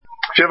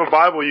you have a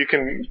Bible, you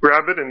can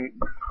grab it and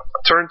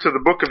turn to the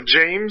book of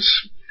James.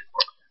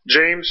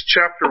 James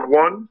chapter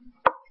 1.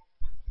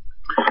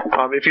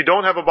 If you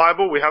don't have a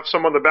Bible, we have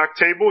some on the back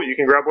table. You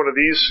can grab one of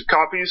these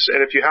copies.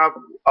 And if you have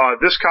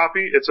this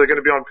copy, it's going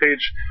to be on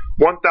page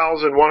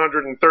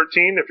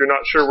 1113. If you're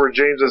not sure where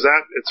James is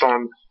at, it's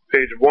on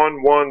page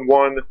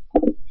 1113.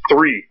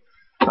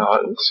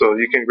 So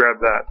you can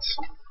grab that.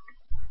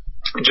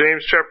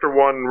 James chapter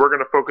 1, we're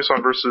going to focus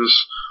on verses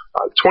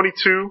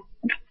 22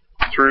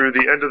 through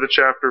the end of the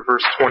chapter,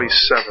 verse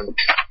 27.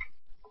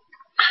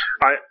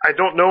 I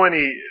don't know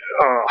any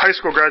high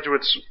school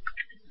graduates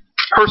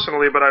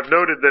personally, but I've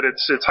noted that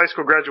it's high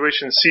school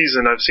graduation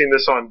season. I've seen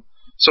this on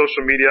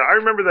social media. I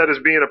remember that as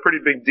being a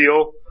pretty big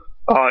deal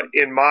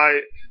in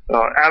my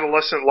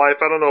adolescent life.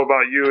 I don't know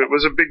about you. It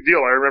was a big deal.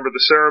 I remember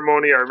the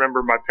ceremony. I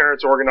remember my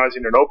parents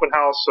organizing an open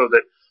house so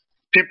that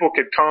people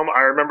could come.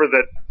 I remember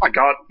that I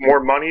got more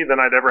money than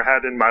I'd ever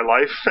had in my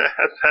life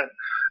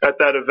at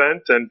that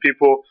event, and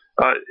people.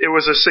 It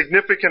was a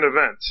significant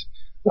event.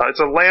 It's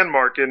a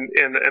landmark in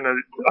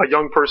a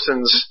young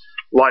person's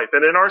life,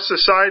 and in our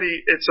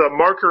society, it's a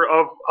marker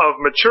of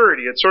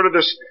maturity. It's sort of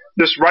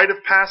this rite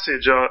of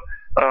passage, a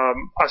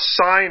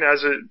sign,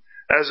 as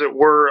it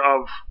were,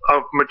 of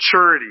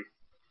maturity,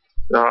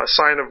 a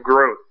sign of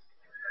growth.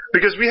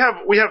 Because we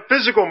have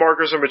physical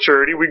markers of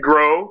maturity. We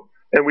grow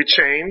and we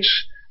change.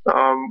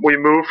 We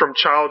move from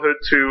childhood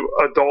to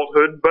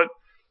adulthood, but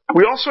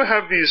we also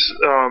have these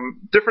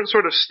different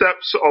sort of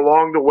steps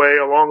along the way,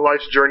 along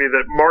life's journey,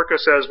 that mark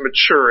us as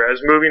mature, as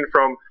moving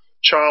from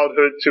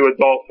childhood to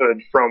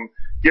adulthood, from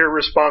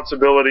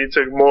irresponsibility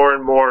to more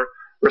and more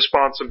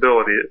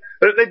responsibility.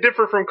 They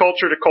differ from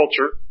culture to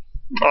culture.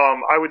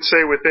 I would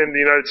say within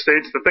the United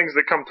States, the things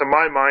that come to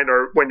my mind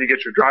are when you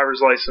get your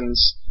driver's license,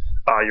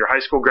 your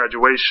high school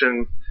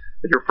graduation,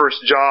 your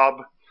first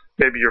job,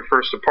 maybe your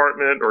first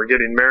apartment, or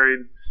getting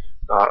married.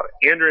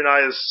 Andrew and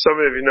I, as some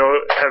of you know,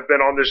 have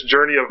been on this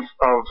journey of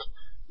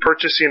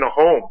purchasing a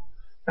home.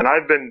 And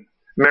I've been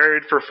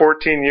married for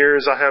 14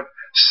 years. I have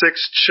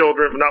 6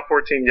 children. Not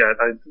 14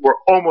 yet. We're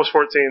almost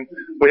 14.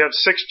 We have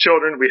 6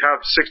 children. We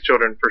have 6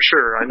 children for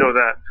sure. I know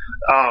that.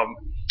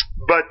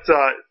 But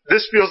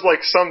this feels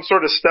like some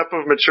sort of step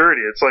of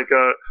maturity. It's like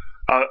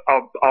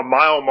a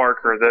mile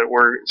marker that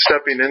we're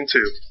stepping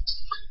into.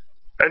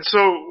 And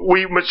so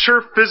we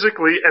mature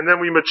physically, and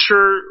then we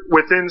mature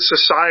within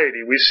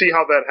society. We see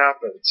how that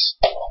happens.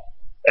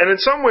 And in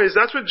some ways,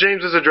 that's what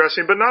James is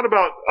addressing, but not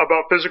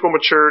about physical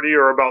maturity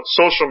or about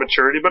social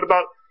maturity, but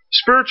about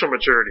spiritual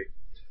maturity.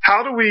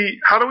 How do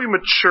we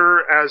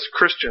mature as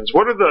Christians?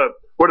 What are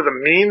the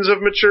means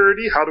of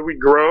maturity? How do we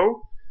grow?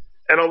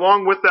 And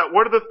along with that,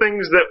 what are the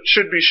things that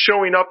should be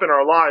showing up in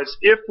our lives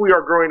if we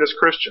are growing as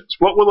Christians?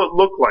 What will it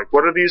look like?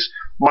 What are these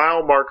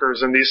mile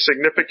markers and these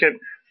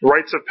significant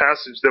rites of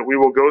passage that we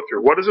will go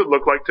through? What does it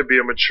look like to be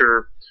a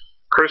mature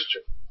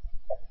Christian?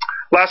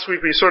 Last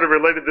week we sort of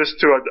related this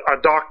to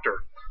a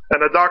doctor.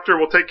 And a doctor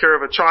will take care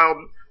of a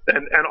child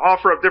and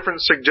offer up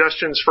different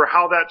suggestions for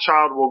how that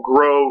child will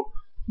grow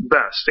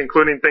best,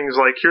 including things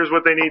like, here's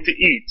what they need to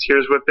eat,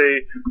 here's what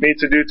they need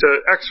to do to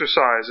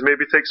exercise, and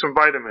maybe take some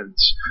vitamins.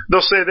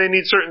 They'll say they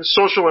need certain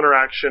social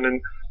interaction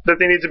and that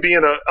they need to be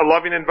in a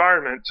loving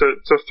environment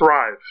to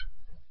thrive.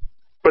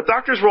 But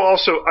doctors will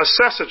also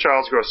assess a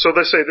child's growth. So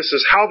they say this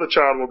is how the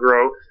child will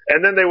grow,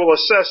 and then they will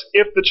assess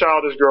if the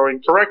child is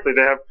growing correctly.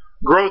 They have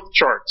growth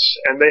charts,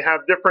 and they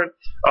have different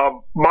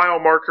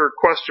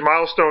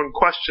milestone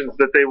questions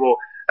that they will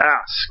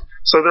ask.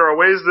 So there are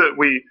ways that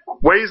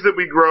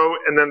we grow,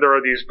 and then there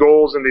are these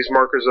goals and these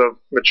markers of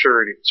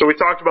maturity. So we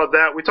talked about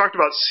that. We talked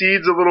about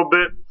seeds a little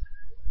bit.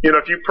 You know,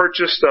 if you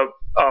purchased a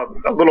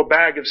little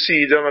bag of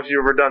seeds, I don't know if you've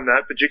ever done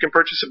that, but you can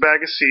purchase a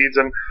bag of seeds,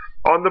 and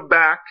on the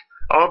back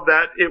of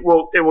that, it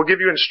will give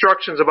you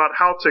instructions about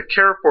how to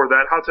care for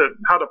that, how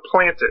to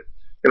plant it.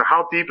 You know,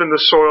 how deep in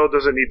the soil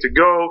does it need to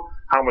go?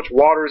 How much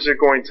water is it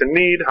going to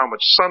need? How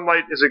much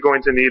sunlight is it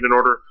going to need in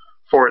order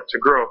for it to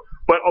grow?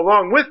 But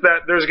along with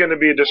that, there's going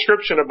to be a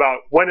description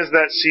about when is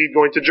that seed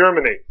going to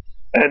germinate,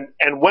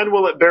 and when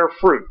will it bear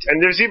fruit?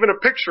 And there's even a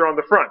picture on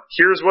the front.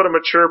 Here's what a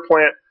mature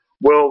plant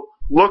will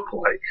look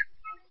like.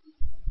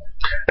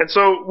 And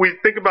so we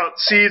think about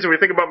seeds and we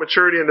think about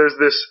maturity, and there's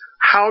this,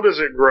 how does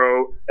it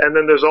grow? And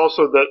then there's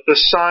also the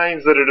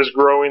signs that it is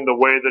growing the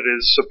way that it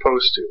is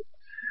supposed to.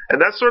 And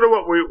that's sort of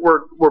what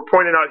we're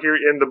pointing out here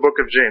in the book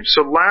of James.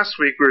 So last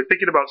week we were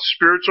thinking about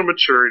spiritual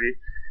maturity,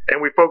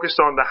 and we focused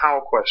on the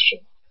how question.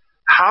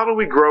 How do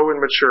we grow in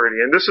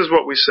maturity? And this is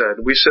what we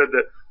said. We said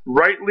that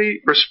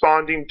rightly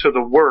responding to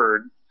the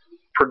word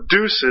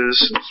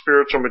produces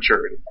spiritual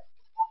maturity.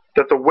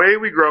 That the way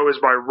we grow is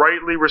by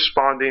rightly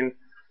responding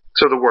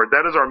to the word.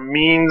 That is our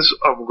means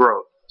of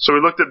growth. So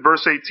we looked at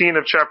verse 18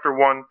 of chapter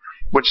 1,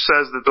 which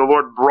says that the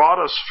Lord brought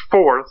us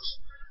forth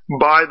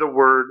by the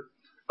word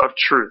of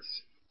truth.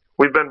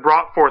 We've been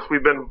brought forth.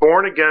 We've been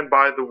born again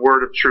by the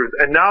word of truth.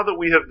 And now that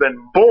we have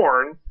been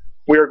born,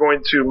 we are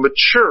going to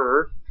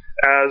mature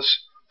as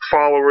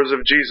followers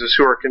of Jesus,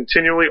 who are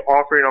continually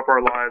offering up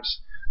our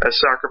lives as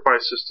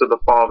sacrifices to the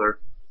Father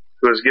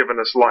who has given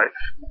us life.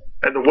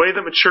 And the way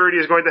that maturity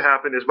is going to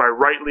happen is by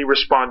rightly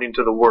responding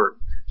to the Word.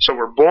 So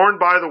we're born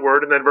by the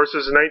Word, and then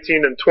verses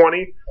 19 and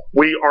 20,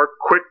 we are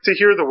quick to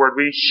hear the Word.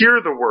 We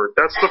hear the Word.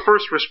 That's the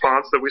first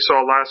response that we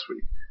saw last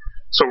week.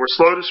 So we're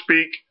slow to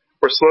speak,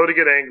 we're slow to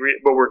get angry,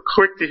 but we're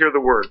quick to hear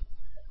the Word.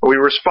 We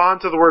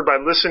respond to the Word by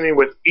listening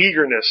with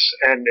eagerness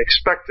and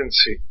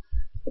expectancy.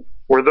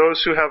 We're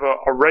those who have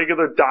a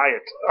regular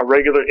diet, a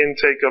regular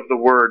intake of the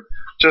Word,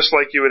 just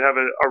like you would have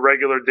a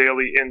regular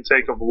daily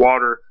intake of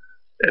water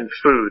and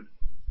food.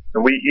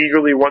 And we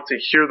eagerly want to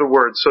hear the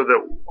Word so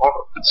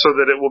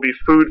that it will be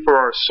food for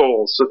our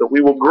souls, so that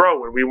we will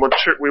grow and we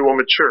will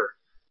mature.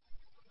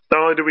 Not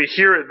only do we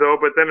hear it though,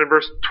 but then in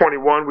verse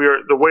 21,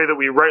 the way that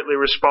we rightly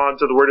respond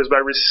to the Word is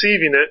by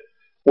receiving it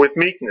with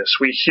meekness.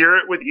 We hear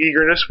it with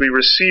eagerness, we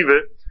receive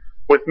it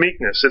with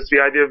meekness. It's the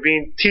idea of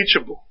being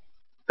teachable,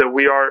 that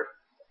we are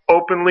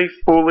openly,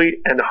 fully,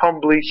 and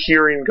humbly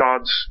hearing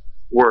God's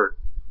Word.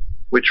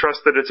 We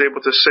trust that it's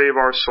able to save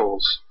our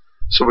souls.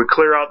 So we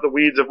clear out the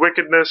weeds of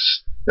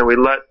wickedness, and we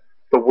let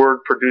the Word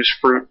produce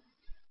fruit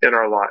in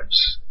our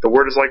lives. The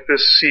Word is like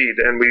this seed,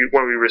 and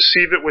when we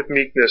receive it with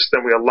meekness,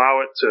 then we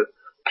allow it to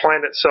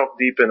plant itself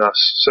deep in us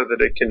so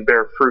that it can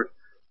bear fruit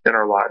in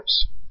our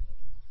lives.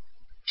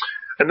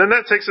 And then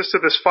that takes us to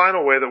this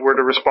final way that we're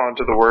to respond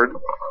to the Word,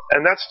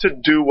 and that's to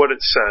do what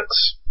it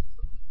says.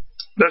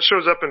 That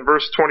shows up in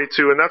verse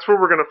 22, and that's where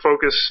we're going to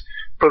focus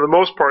for the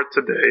most part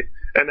today.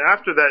 And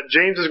after that,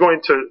 James is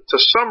going to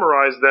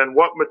summarize then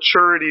what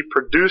maturity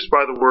produced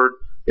by the Word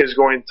is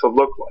going to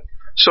look like.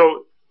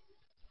 So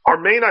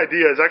our main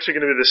idea is actually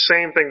going to be the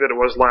same thing that it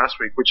was last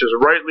week, which is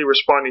rightly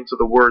responding to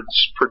the Word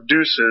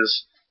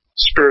produces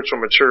spiritual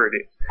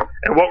maturity.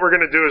 And what we're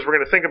going to do is we're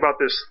going to think about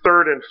this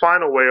third and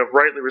final way of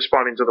rightly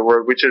responding to the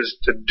Word, which is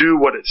to do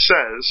what it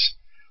says.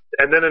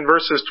 And then in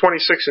verses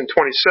 26 and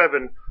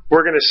 27,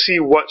 we're going to see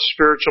what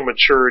spiritual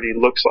maturity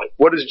looks like.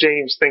 What does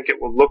James think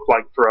it will look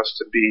like for us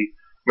to be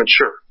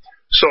mature?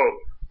 So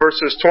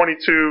verses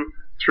 22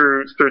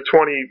 through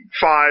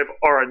 25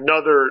 are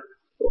another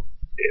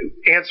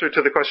answer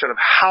to the question of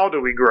how do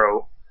we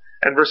grow,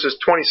 and verses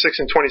 26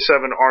 and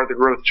 27 are the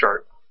growth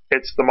chart.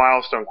 It's the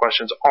milestone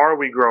questions. Are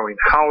we growing?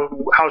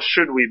 How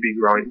should we be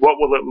growing? What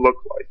will it look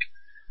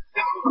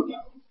like?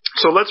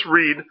 So let's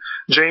read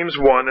James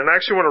 1, and I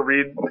actually want to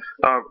read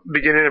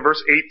beginning in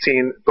verse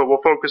 18, but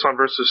we'll focus on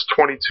verses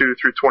 22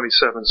 through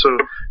 27. So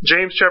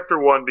James chapter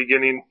 1,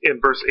 beginning in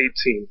verse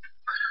 18.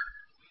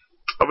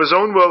 Of his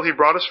own will he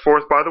brought us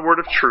forth by the word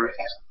of truth,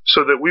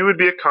 so that we would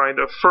be a kind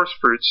of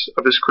firstfruits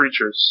of his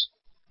creatures.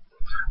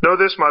 Know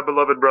this, my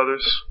beloved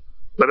brothers,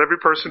 let every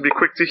person be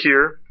quick to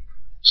hear,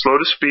 slow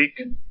to speak,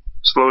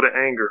 slow to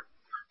anger.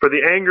 For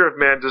the anger of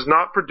man does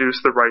not produce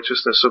the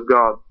righteousness of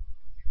God.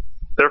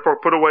 Therefore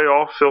put away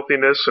all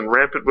filthiness and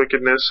rampant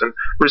wickedness, and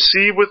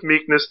receive with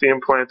meekness the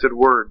implanted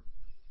word,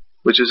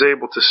 which is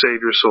able to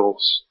save your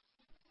souls.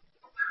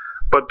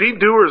 But be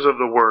doers of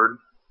the word,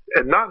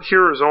 and not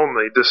hearers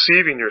only,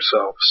 deceiving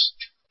yourselves.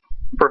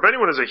 For if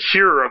anyone is a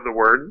hearer of the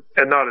word,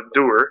 and not a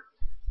doer,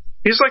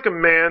 he's like a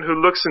man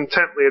who looks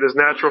intently at his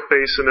natural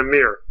face in a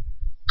mirror,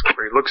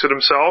 where he looks at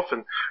himself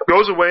and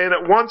goes away and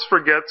at once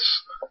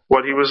forgets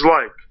what he was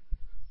like.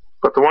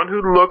 But the one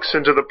who looks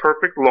into the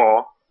perfect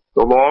law,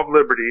 the law of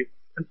liberty,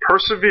 and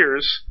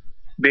perseveres,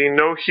 being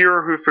no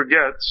hearer who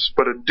forgets,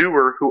 but a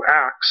doer who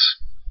acts,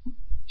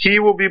 he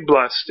will be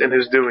blessed in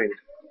his doing.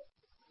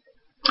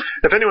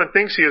 If anyone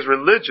thinks he is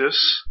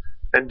religious,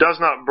 and does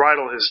not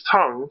bridle his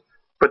tongue,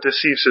 but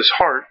deceives his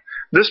heart,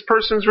 this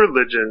person's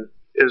religion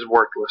is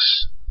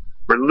worthless.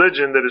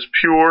 Religion that is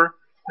pure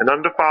and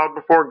undefiled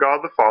before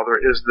God the Father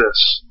is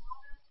this: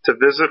 to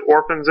visit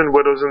orphans and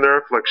widows in their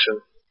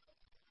affliction,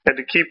 and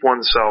to keep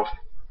oneself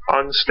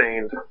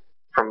unstained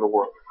from the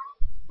world.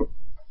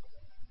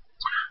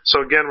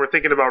 So again, we're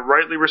thinking about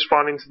rightly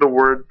responding to the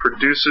word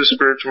produces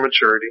spiritual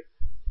maturity.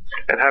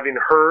 And having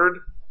heard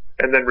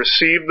and then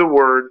received the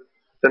word,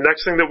 the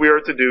next thing that we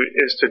are to do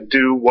is to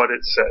do what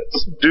it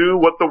says. Do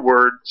what the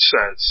word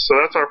says. So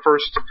that's our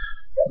first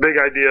big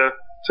idea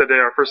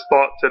today, our first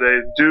thought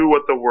today. Do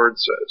what the word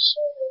says.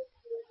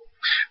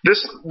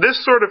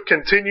 This sort of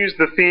continues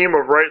the theme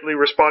of rightly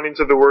responding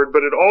to the word,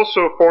 but it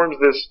also forms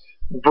this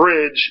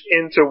bridge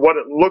into what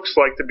it looks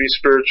like to be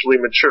spiritually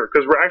mature,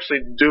 because we're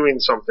actually doing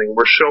something.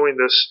 We're showing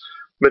this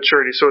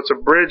maturity. So it's a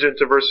bridge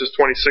into verses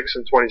 26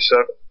 and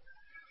 27.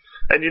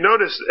 And you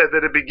notice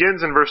that it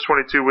begins in verse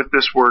 22 with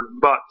this word,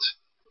 but,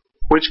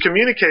 which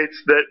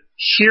communicates that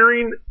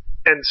hearing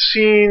and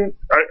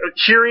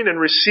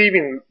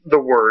receiving the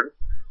word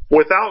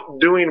without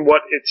doing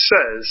what it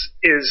says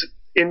is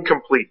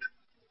incomplete.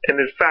 And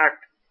in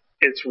fact,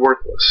 it's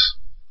worthless.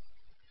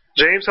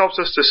 James helps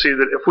us to see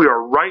that if we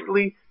are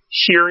rightly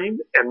hearing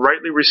and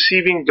rightly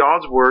receiving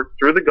God's word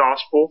through the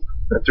gospel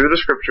and through the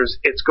scriptures,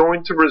 it's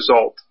going to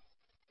result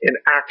in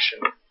action.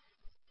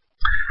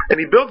 And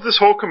he builds this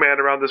whole command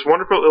around this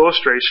wonderful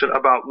illustration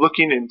about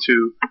looking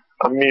into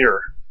a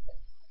mirror.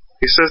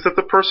 He says that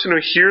the person who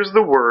hears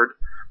the word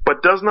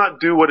but does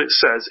not do what it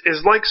says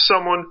is like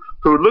someone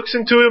who looks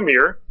into a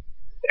mirror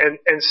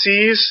and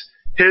sees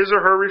his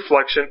or her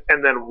reflection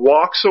and then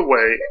walks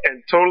away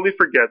and totally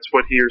forgets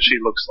what he or she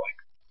looks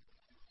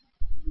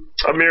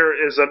like. A mirror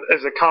is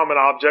a common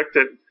object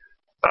that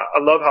I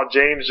love how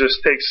James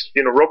just takes,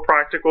 real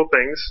practical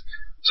things.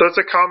 So it's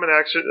a common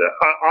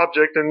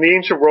object. In the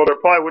ancient world,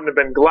 it probably wouldn't have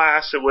been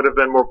glass. It would have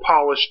been more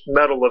polished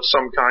metal of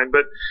some kind.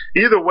 But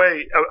either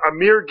way, a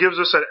mirror gives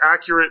us an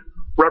accurate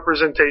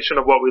representation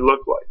of what we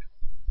look like.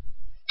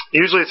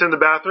 Usually it's in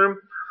the bathroom,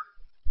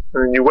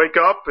 and you wake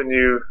up and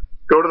you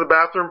go to the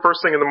bathroom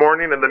first thing in the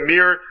morning, and the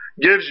mirror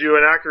gives you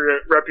an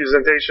accurate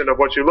representation of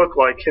what you look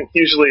like. And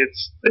usually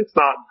it's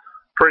not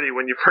pretty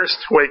when you first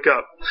wake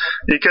up.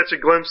 You catch a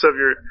glimpse of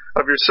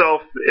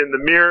yourself in the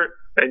mirror,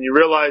 and you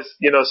realize,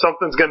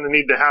 something's going to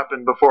need to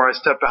happen before I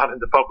step out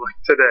into public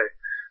today.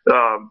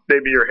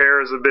 Maybe your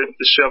hair is a bit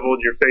disheveled,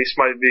 your face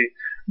might be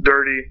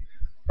dirty,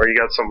 or you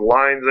got some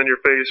lines on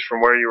your face from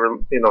where you were,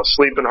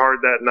 sleeping hard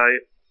that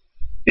night.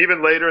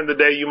 Even later in the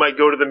day, you might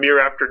go to the mirror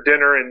after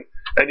dinner and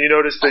you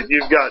notice that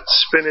you've got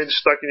spinach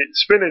stuck in your,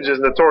 spinach is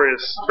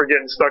notorious for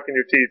getting stuck in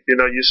your teeth. You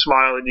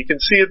smile and you can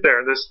see it there.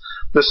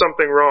 There's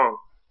something wrong.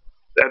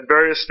 At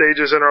various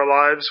stages in our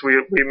lives, we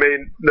may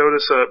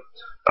notice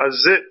a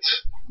zit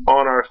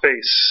on our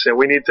face, and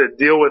we need to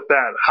deal with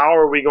that. How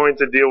are we going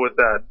to deal with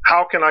that?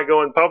 How can I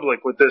go in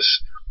public with this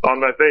on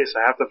my face?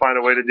 I have to find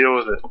a way to deal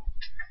with it.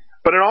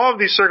 But in all of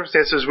these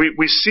circumstances,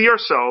 we see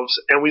ourselves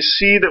and we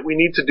see that we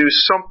need to do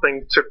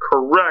something to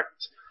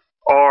correct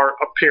our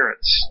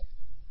appearance.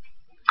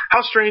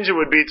 How strange it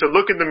would be to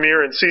look in the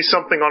mirror and see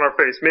something on our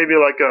face, maybe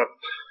like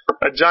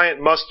a giant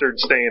mustard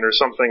stain or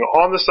something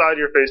on the side of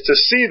your face, to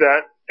see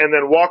that and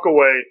then walk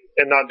away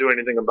and not do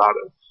anything about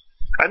it.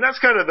 And that's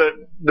kind of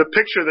the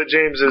picture that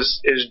James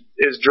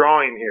is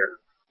drawing here.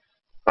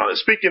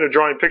 Speaking of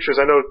drawing pictures,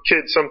 I know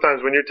kids,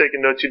 sometimes when you're taking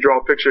notes, you draw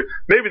a picture.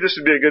 Maybe this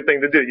would be a good thing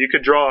to do. You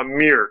could draw a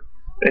mirror,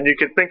 and you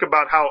could think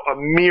about how a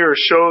mirror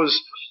shows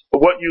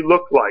what you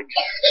look like.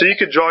 So you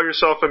could draw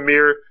yourself a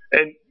mirror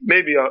and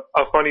maybe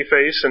a funny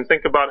face, and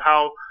think about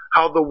how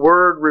the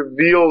Word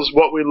reveals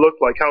what we look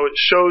like, how it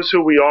shows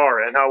who we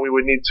are, and how we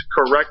would need to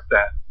correct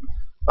that.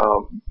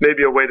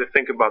 Maybe a way to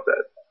think about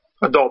that.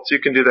 Adults, you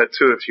can do that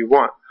too if you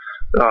want.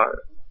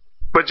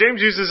 But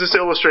James uses this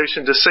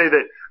illustration to say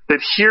that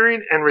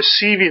hearing and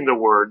receiving the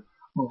Word,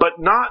 but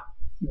not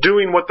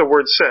doing what the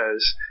Word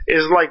says,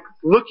 is like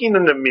looking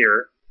in the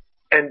mirror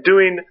and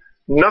doing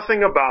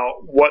nothing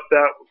about what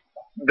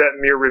that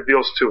mirror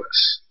reveals to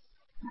us.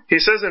 He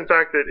says, in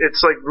fact, that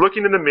it's like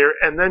looking in the mirror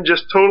and then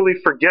just totally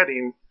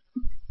forgetting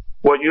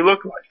what you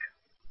look like.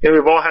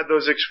 We've all had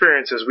those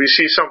experiences. We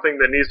see something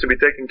that needs to be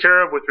taken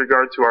care of with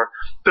regard to our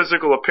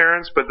physical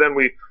appearance, but then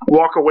we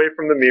walk away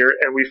from the mirror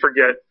and we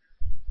forget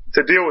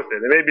to deal with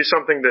it. It may be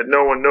something that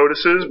no one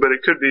notices, but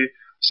it could be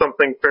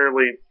something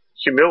fairly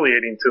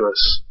humiliating to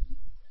us.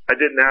 I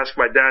didn't ask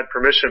my dad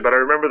permission, but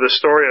I remember the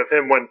story of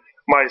him when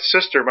my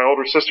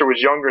older sister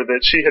was younger,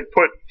 that she had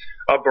put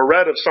a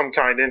beret of some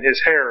kind in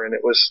his hair, and it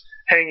was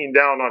hanging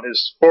down on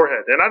his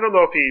forehead. And I don't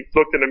know if he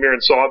looked in the mirror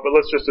and saw it, but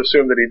let's just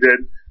assume that he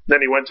did. Then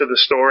he went to the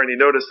store and he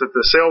noticed that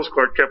the sales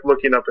clerk kept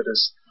looking up at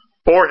his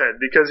forehead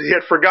because he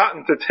had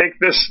forgotten to take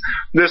this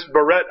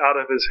beret out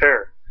of his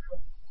hair.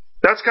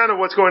 That's kind of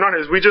what's going on,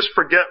 is we just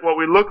forget what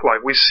we look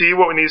like. We see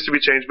what needs to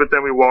be changed, but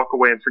then we walk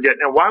away and forget.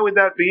 Now, why would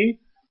that be?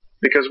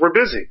 Because we're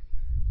busy.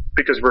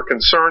 Because we're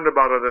concerned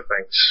about other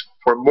things.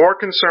 We're more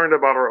concerned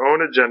about our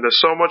own agenda,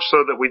 so much so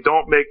that we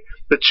don't make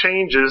the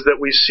changes that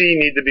we see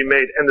need to be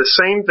made. And the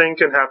same thing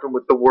can happen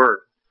with the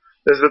Word.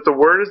 Is that the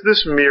Word is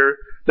this mirror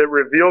that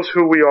reveals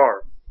who we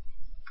are.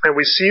 And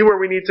we see where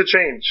we need to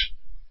change.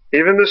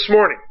 Even this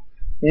morning,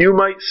 you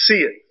might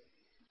see it.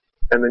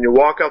 And then you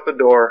walk out the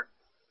door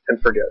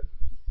and forget.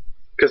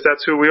 Because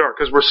that's who we are.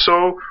 Because we're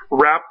so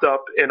wrapped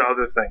up in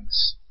other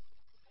things.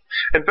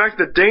 In fact,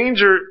 the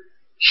danger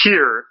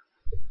here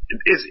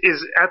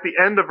is at the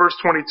end of verse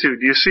 22.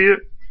 Do you see it?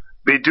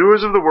 Be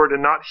doers of the word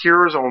and not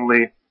hearers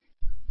only,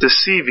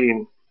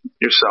 deceiving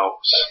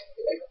yourselves.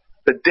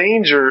 The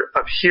danger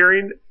of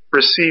hearing,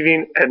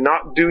 receiving, and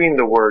not doing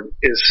the word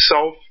is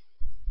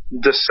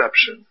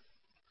self-deception.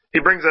 He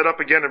brings that up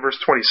again in verse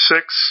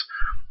 26.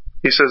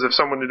 He says if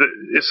someone,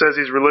 it says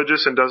he's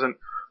religious and doesn't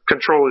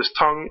control his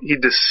tongue, he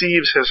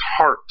deceives his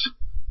heart.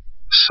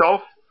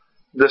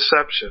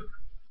 Self-deception.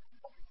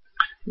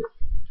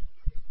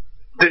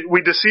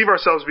 We deceive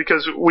ourselves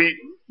because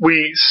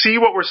we see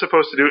what we're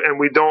supposed to do and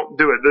we don't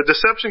do it. The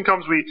deception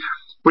comes,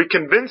 we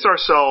convince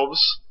ourselves,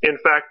 in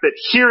fact, that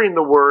hearing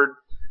the word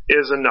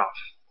is enough.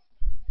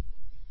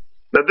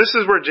 Now this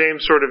is where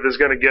James sort of is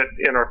going to get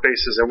in our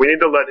faces, and we need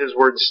to let his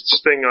words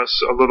sting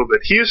us a little bit.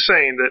 He is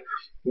saying that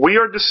we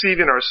are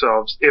deceiving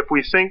ourselves if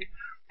we think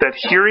that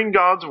hearing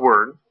God's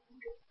word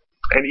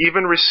and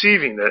even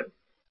receiving it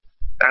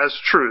as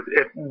truth,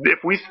 if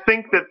we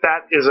think that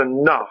that is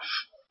enough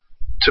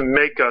to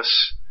make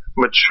us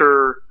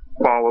mature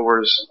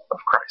followers of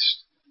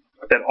Christ.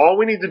 That all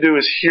we need to do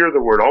is hear the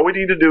word. All we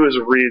need to do is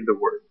read the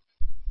word.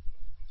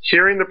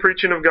 Hearing the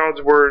preaching of God's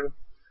word,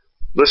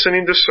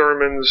 listening to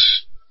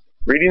sermons,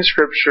 reading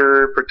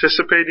Scripture,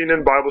 participating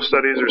in Bible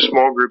studies or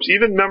small groups,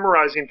 even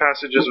memorizing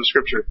passages of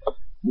Scripture,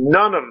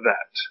 none of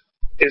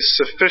that is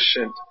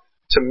sufficient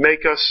to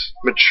make us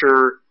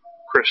mature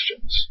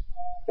Christians.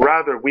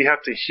 Rather, we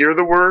have to hear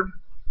the Word,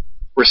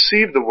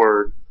 receive the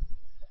Word,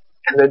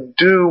 and then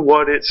do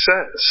what it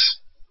says.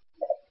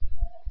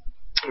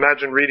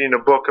 Imagine reading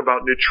a book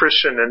about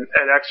nutrition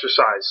and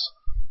exercise,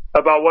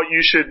 about what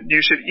you should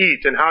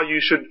eat and how you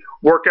should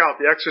work out,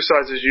 the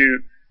exercises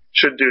you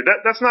should do.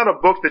 That's not a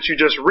book that you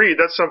just read.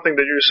 That's something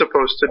that you're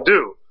supposed to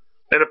do.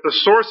 And if the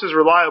source is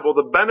reliable,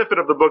 the benefit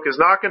of the book is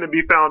not going to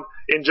be found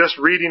in just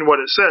reading what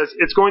it says.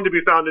 It's going to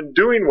be found in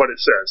doing what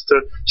it says, to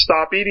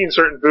stop eating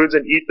certain foods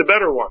and eat the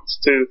better ones,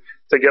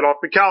 to get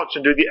off the couch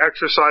and do the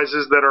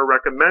exercises that are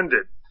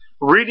recommended.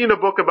 Reading a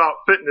book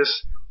about fitness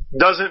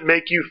doesn't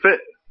make you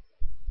fit.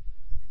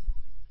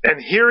 And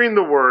hearing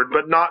the Word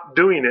but not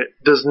doing it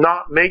does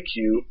not make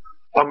you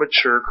a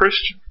mature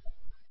Christian.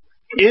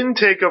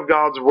 Intake of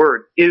God's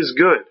Word is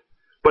good,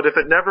 but if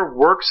it never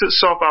works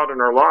itself out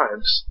in our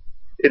lives,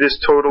 it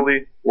is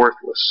totally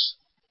worthless.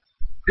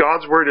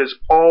 God's Word is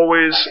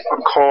always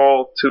a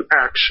call to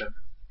action.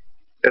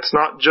 It's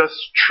not just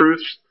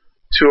truth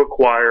to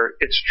acquire,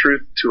 it's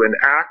truth to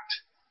enact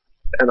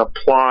and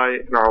apply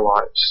in our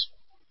lives.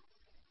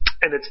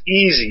 And it's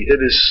easy. It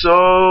is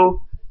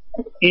so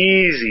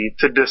easy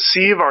to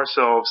deceive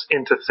ourselves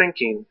into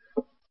thinking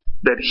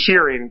that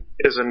hearing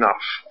is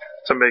enough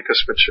to make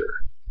us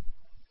mature.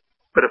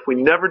 But if we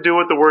never do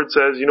what the Word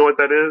says, you know what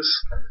that is?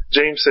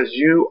 James says,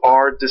 you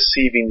are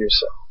deceiving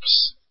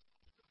yourselves.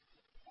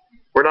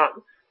 We're not,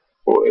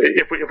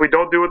 if we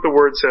don't do what the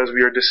Word says,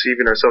 we are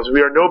deceiving ourselves.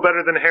 We are no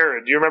better than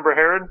Herod. Do you remember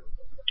Herod?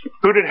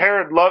 Who did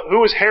Herod love? Who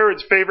was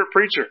Herod's favorite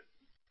preacher?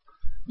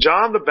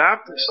 John the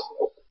Baptist.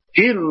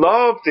 He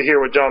loved to hear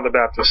what John the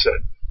Baptist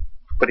said,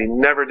 but he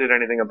never did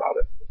anything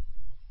about it.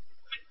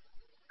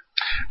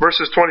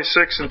 Verses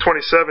 26 and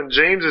 27,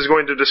 James is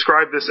going to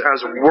describe this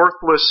as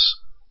worthless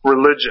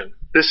religion.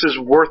 This is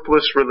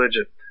worthless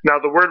religion. Now,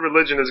 the word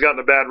religion has gotten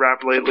a bad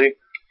rap lately.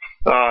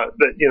 Well,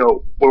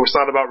 it's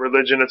not about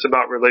religion, it's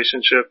about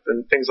relationship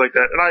and things like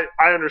that. And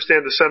I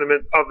understand the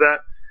sentiment of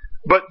that.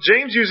 But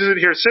James uses it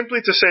here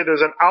simply to say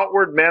there's an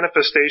outward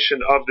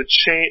manifestation of the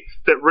change,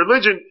 that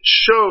religion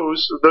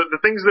shows, the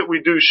things that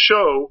we do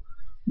show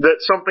that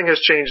something has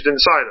changed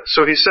inside us.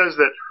 So he says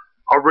that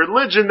a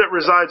religion that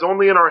resides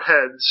only in our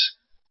heads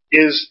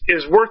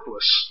is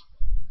worthless.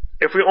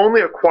 If we only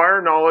acquire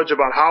knowledge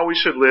about how we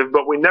should live,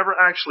 but we never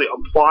actually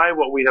apply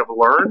what we have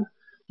learned,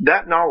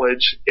 that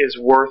knowledge is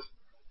worth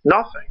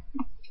nothing.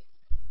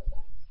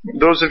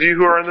 Those of you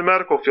who are in the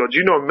medical field,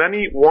 you know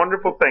many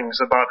wonderful things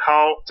about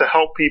how to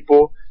help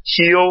people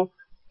heal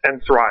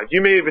and thrive.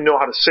 You may even know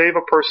how to save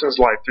a person's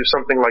life through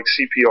something like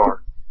CPR.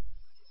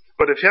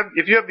 But if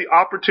you have the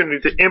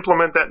opportunity to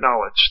implement that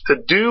knowledge, to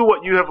do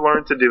what you have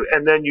learned to do,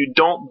 and then you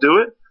don't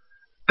do it,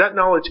 that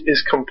knowledge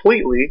is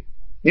completely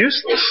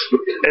useless.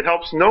 It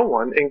helps no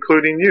one,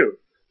 including you.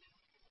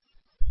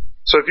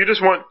 So if you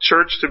just want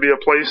church to be a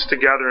place to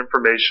gather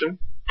information,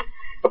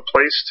 a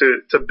place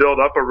to build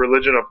up a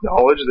religion of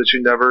knowledge that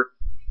you never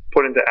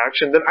put into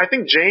action, then I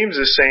think James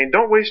is saying,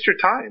 don't waste your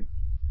time.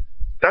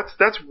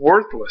 That's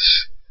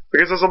worthless.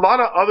 Because there's a lot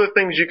of other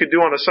things you could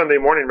do on a Sunday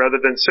morning rather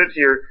than sit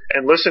here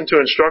and listen to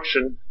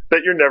instruction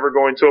that you're never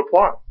going to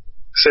apply.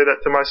 I say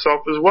that to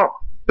myself as well.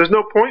 There's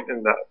no point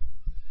in that.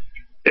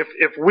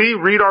 If we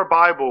read our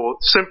Bible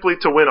simply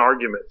to win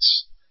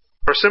arguments,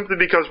 or simply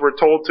because we're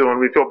told to and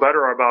we feel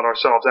better about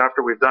ourselves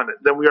after we've done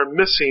it, then we are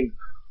missing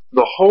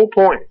the whole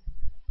point.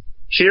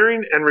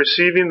 Hearing and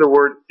receiving the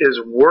Word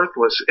is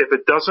worthless if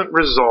it doesn't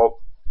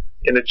result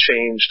in a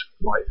changed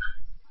life.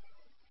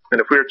 And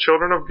if we are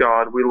children of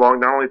God, we long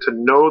not only to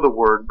know the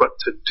Word, but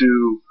to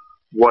do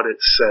what it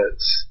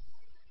says.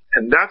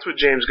 And that's what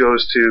James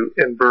goes to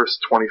in verse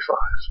 25.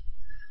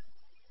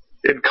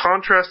 In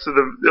contrast to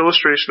the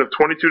illustration of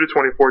 22 to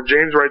 24,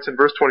 James writes in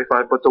verse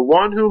 25, but the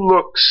one who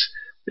looks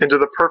into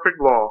the perfect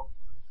law,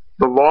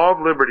 the law of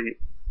liberty,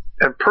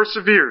 and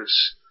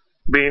perseveres,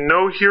 being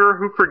no hearer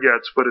who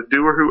forgets, but a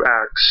doer who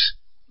acts,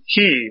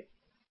 he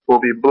will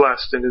be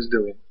blessed in his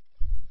doing.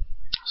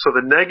 So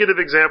the negative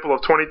example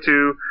of 22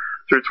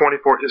 through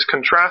 24 is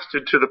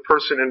contrasted to the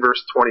person in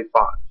verse 25.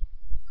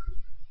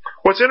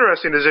 What's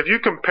interesting is if you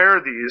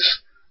compare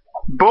these,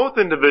 both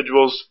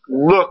individuals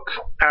look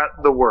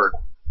at the Word.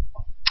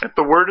 If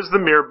the Word is the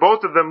mirror,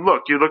 both of them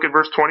look. You look at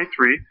verse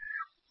 23.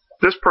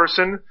 This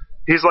person,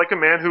 he's like a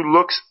man who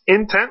looks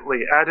intently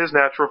at his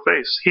natural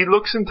face. He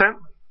looks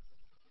intently.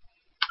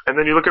 And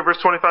then you look at verse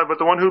 25, but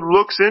the one who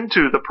looks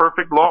into the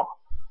perfect law.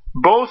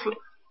 Both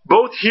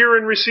hear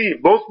and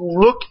receive. Both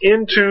look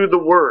into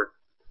the Word.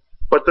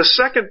 But the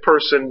second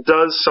person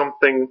does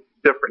something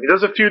different. He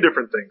does a few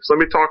different things. Let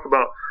me talk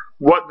about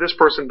what this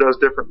person does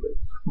differently.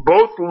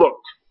 Both look.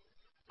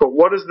 But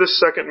what does this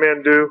second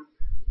man do?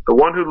 The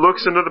one who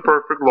looks into the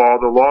perfect law,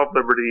 the law of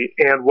liberty,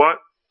 and what?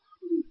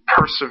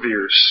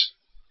 Perseveres.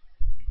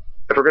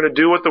 If we're going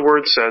to do what the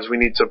Word says, we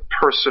need to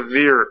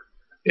persevere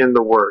in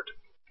the Word.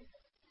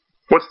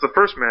 What's the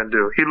first man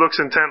do? He looks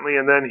intently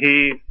and then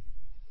he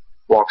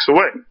walks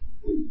away.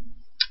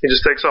 He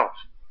just takes off.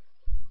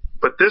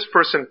 But this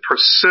person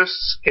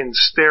persists in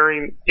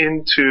staring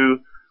into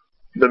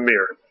the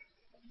mirror.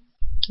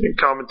 The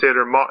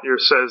commentator Motyer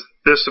says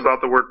this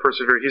about the word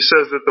persevere. He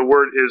says that the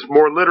word is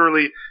more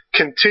literally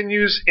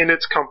continues in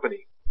its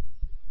company.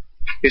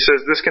 He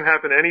says this can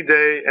happen any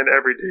day and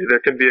every day.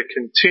 There can be a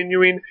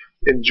continuing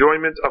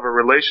enjoyment of a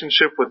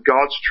relationship with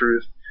God's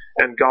truth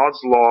and God's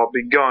law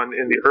begun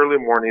in the early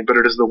morning, but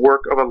it is the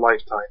work of a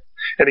lifetime.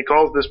 And he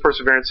calls this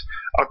perseverance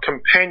a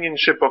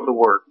companionship of the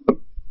word.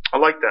 I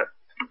like that.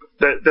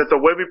 That the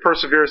way we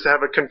persevere is to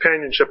have a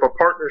companionship, a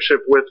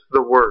partnership with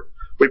the word.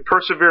 We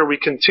persevere, we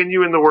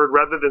continue in the word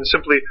rather than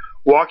simply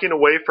walking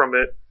away from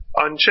it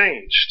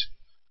unchanged.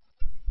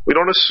 We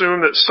don't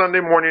assume that Sunday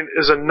morning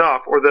is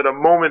enough or that a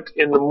moment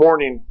in the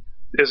morning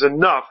is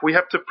enough. We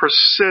have to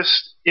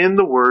persist in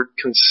the word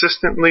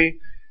consistently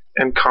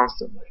and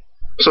constantly.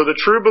 So the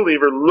true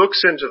believer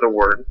looks into the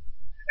word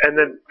and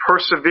then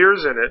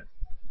perseveres in it.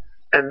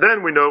 And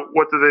then we know,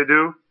 what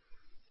do?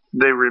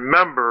 They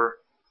remember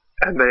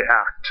and they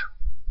act.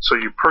 So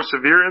you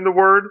persevere in the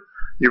word,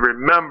 you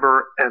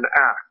remember and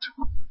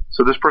act.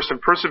 So this person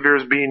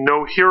perseveres, being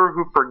no hearer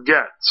who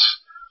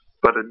forgets,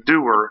 but a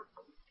doer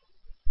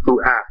who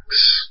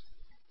acts.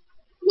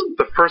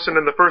 The person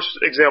in the first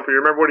example, you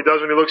remember what he does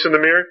when he looks in the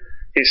mirror?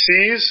 He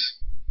sees,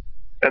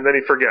 and then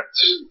he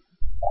forgets.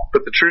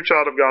 But the true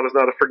child of God is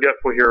not a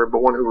forgetful hearer,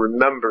 but one who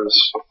remembers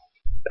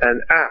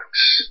and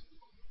acts.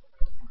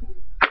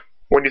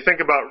 When you think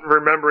about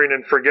remembering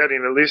and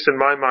forgetting, at least in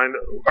my mind,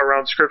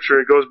 around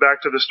Scripture, it goes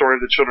back to the story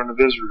of the children of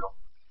Israel.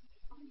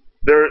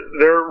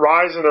 Their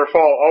rise and their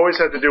fall always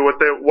had to do with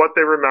what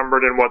they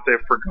remembered and what they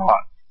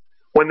forgot.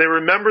 When they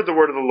remembered the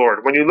word of the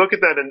Lord, when you look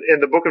at that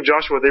in the book of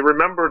Joshua, they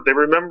remembered,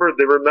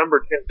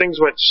 and things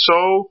went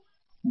so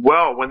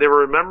well. When they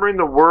were remembering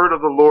the word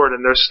of the Lord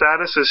and their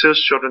status as His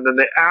children, then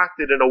they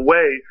acted in a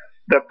way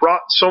that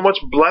brought so much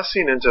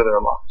blessing into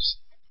their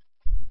lives.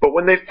 But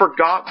when they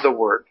forgot the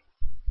word,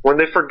 when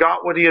they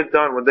forgot what He had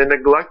done, when they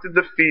neglected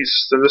the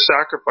feasts and the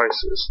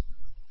sacrifices,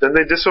 then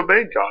they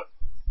disobeyed God,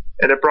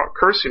 and it brought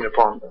cursing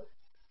upon them.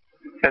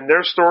 And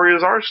their story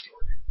is our story.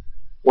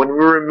 When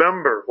we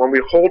remember, when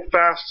we hold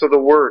fast to the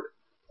word,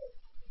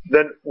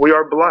 then we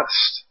are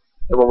blessed.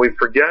 And when we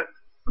forget,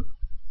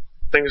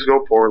 things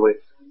go poorly.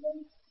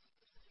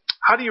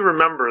 How do you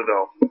remember,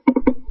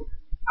 though?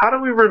 How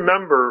do we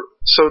remember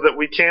so that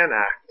we can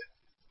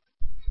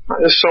act?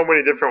 There's so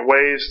many different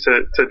ways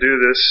to do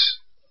this.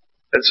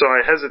 And so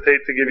I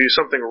hesitate to give you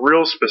something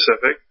real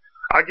specific.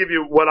 I give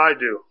you what I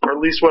do, or at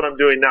least what I'm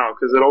doing now,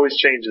 because it always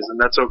changes, and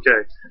that's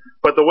okay.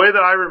 But the way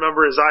that I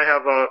remember is I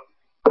have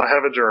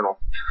a journal.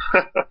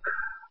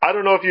 I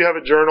don't know if you have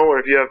a journal or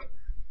if you have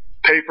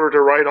paper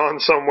to write on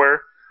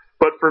somewhere,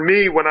 but for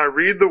me, when I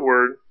read the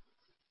Word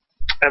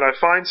and I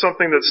find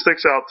something that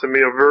sticks out to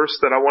me, a verse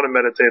that I want to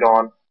meditate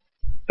on,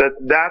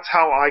 that's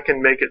how I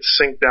can make it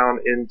sink down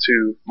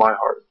into my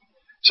heart.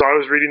 So I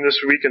was reading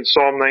this week in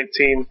Psalm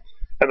 19,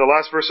 and the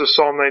last verse of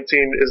Psalm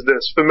 19 is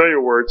this,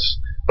 familiar words,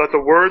 "Let the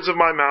words of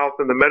my mouth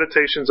and the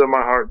meditations of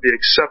my heart be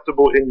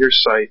acceptable in your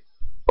sight,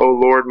 O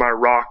Lord, my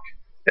rock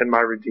and my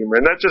redeemer."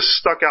 And that just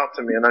stuck out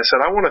to me, and I said,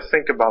 I want to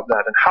think about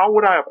that, and how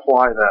would I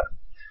apply that?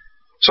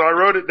 So I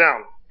wrote it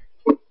down,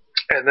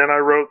 and then I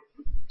wrote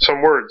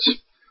some words.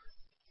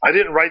 I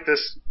didn't write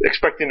this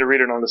expecting to read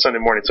it on the Sunday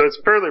morning, so it's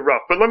fairly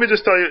rough. But let me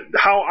just tell you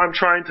how I'm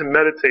trying to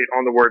meditate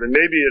on the Word, and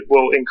maybe it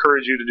will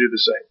encourage you to do the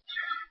same.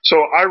 So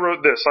I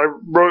wrote this.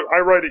 I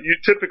write it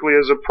typically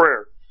as a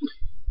prayer.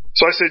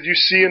 So I said, "You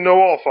see and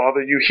know all,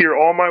 Father. You hear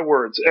all my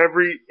words,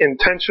 every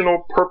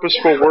intentional,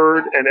 purposeful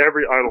word and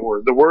every idle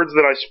word. The words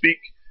that I speak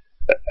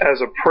as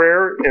a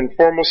prayer in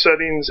formal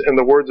settings and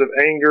the words of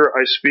anger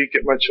I speak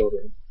at my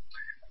children.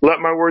 Let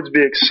my words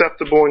be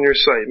acceptable in your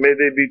sight. May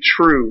they be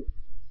true,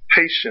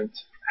 patient,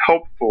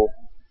 helpful,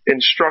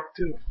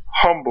 instructive,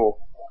 humble,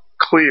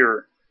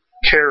 clear,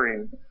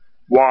 caring,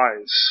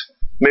 wise.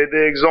 May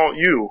they exalt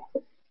you,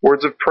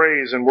 words of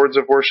praise and words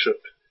of worship.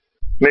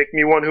 Make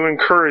me one who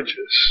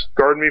encourages.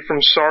 Guard me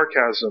from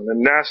sarcasm and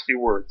nasty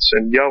words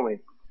and yelling.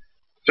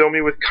 Fill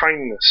me with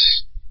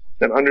kindness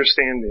and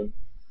understanding.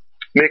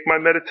 Make my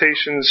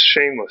meditations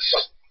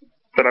shameless,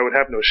 that I would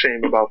have no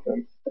shame about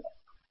them.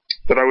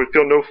 That I would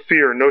feel no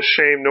fear, no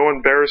shame, no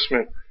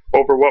embarrassment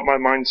over what my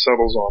mind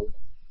settles on.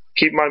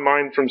 Keep my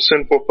mind from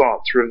sinful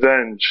thoughts,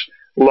 revenge,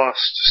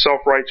 lust,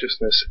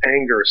 self-righteousness,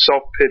 anger,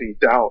 self-pity,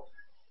 doubt.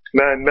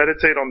 May I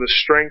meditate on the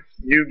strength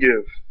you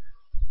give,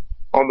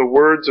 on the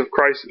words of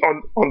Christ,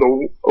 on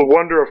the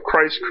wonder of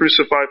Christ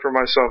crucified for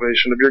my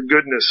salvation, of your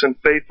goodness and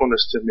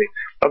faithfulness to me,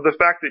 of the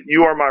fact that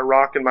you are my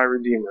rock and my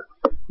redeemer.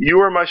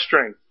 You are my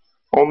strength.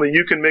 Only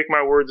you can make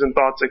my words and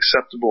thoughts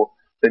acceptable.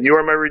 Then you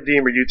are my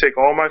redeemer. You take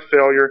all my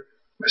failure,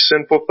 my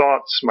sinful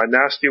thoughts, my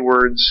nasty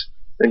words,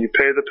 and you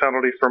pay the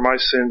penalty for my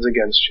sins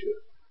against you.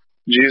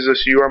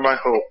 Jesus, you are my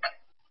hope."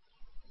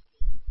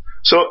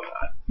 So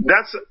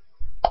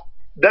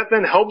that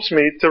then helps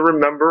me to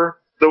remember.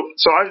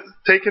 So I've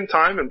taken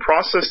time and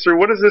processed through,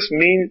 what does this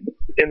mean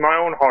in my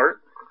own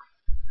heart?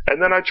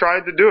 And then I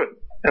tried to do it,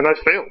 and I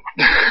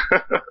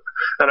failed.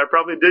 And I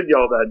probably did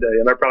yell that day,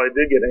 and I probably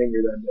did get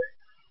angry that day.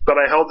 But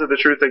I held to the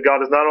truth that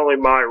God is not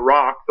only my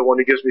rock, the one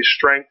who gives me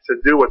strength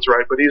to do what's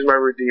right, but He's my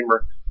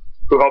Redeemer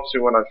who helps me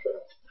when I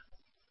fail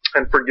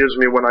and forgives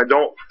me when I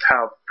don't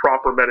have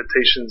proper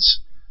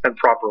meditations and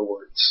proper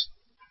words.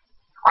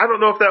 I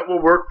don't know if that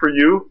will work for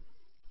you,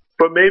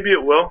 but maybe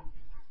it will.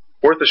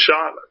 Worth a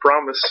shot, I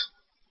promise.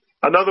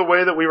 Another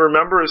way that we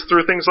remember is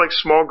through things like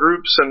small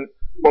groups and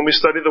when we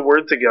study the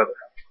Word together.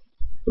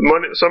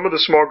 Some of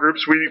the small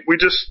groups, we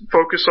just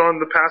focus on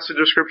the passage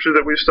of Scripture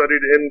that we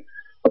studied in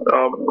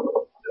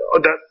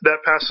that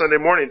past Sunday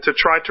morning to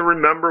try to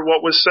remember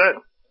what was said.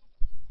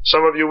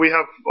 Some of you, we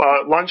have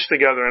lunch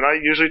together, and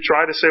I usually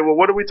try to say, well,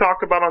 what do we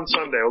talk about on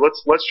Sunday? Well,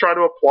 let's try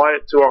to apply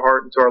it to our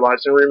heart and to our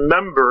lives and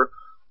remember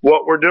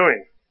what we're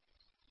doing.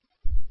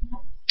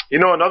 You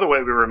know, another way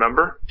we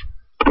remember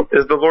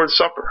is the Lord's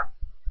Supper.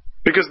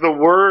 Because the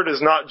Word is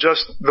not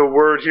just the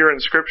Word here in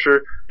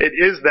Scripture. It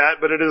is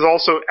that, but it is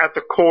also at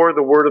the core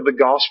the Word of the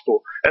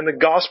Gospel. And the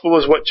Gospel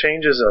is what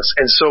changes us.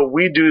 And so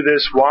we do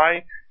this,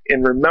 why?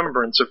 In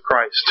remembrance of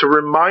Christ. To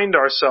remind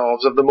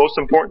ourselves of the most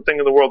important thing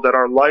in the world, that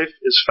our life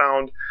is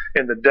found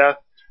in the death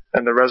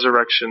and the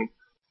resurrection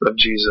of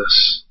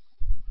Jesus.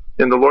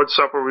 In the Lord's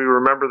Supper, we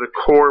remember the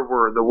core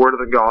Word, the Word of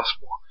the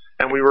Gospel.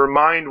 And we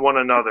remind one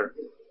another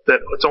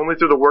that it's only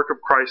through the work of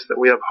Christ that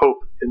we have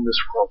hope in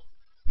this world.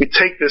 We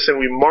take this and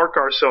we mark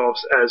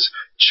ourselves as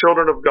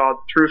children of God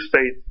through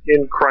faith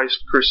in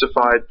Christ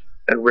crucified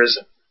and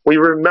risen. We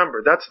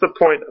remember. That's the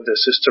point of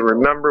this, is to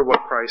remember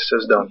what Christ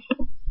has done.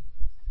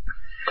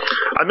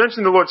 I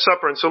mentioned the Lord's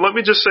Supper, and so let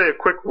me just say a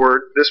quick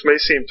word. This may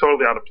seem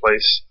totally out of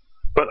place,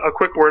 but a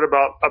quick word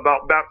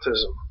about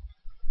baptism.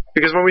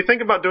 Because when we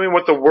think about doing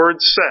what the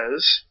Word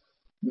says,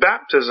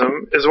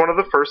 baptism is one of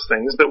the first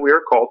things that we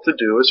are called to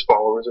do as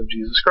followers of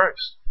Jesus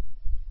Christ.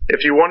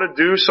 If you want to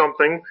do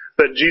something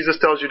that Jesus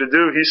tells you to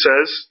do, He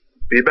says,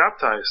 be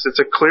baptized. It's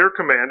a clear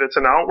command. It's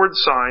an outward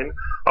sign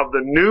of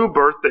the new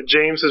birth that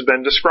James has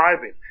been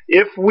describing.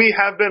 If we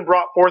have been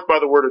brought forth by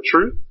the word of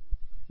truth,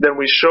 then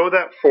we show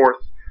that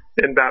forth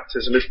in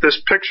baptism. It's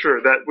this picture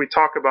that we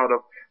talk about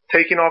of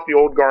taking off the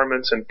old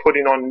garments and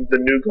putting on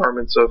the new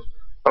garments of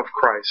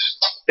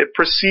Christ. It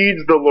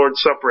precedes the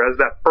Lord's Supper as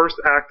that first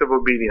act of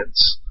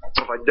obedience,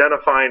 of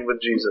identifying with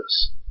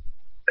Jesus.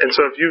 And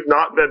so if you've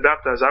not been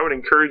baptized, I would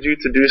encourage you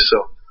to do so,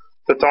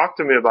 to talk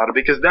to me about it,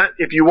 because that,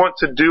 if you want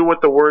to do what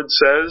the Word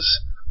says,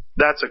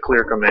 that's a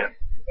clear command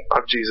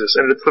of Jesus,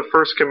 and it's the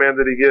first command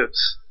that He gives.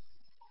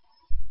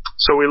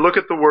 So we look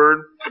at the Word,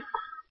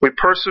 we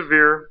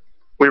persevere,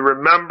 we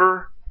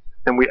remember,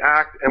 and we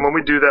act, and when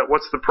we do that,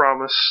 what's the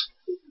promise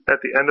at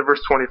the end of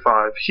verse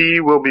 25? He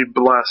will be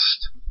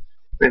blessed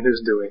in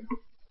His doing.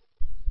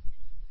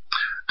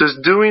 Does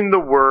doing the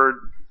Word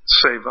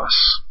save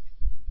us?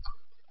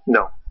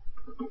 No.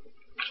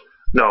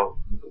 No.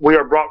 We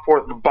are brought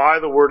forth by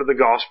the word of the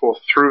gospel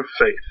through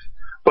faith.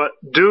 But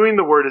doing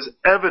the word is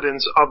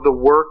evidence of the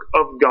work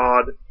of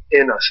God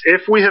in us.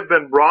 If we have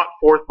been brought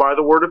forth by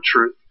the word of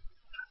truth,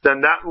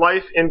 then that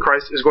life in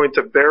Christ is going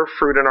to bear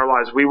fruit in our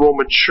lives. We will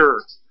mature.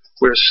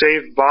 We are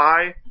saved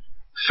by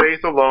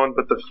faith alone,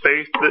 but the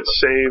faith that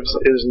saves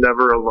is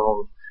never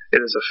alone. It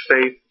is a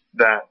faith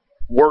that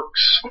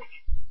works.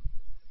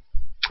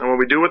 And when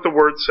we do what the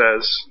word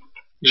says,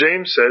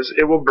 James says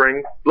it will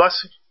bring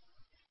blessing.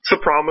 It's the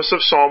promise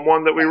of Psalm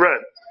 1 that we read.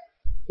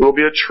 We will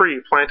be a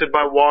tree planted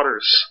by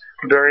waters,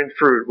 bearing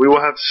fruit. We will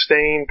have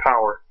staying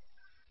power.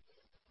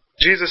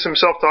 Jesus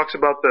Himself talks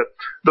about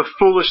the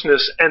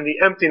foolishness and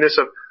the emptiness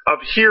of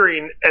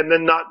hearing and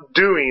then not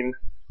doing,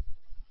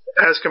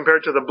 as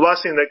compared to the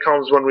blessing that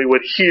comes when we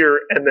would hear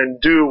and then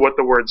do what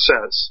the Word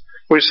says.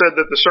 We've said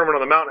that the Sermon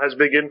on the Mount has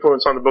big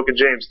influence on the book of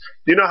James.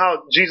 Do you know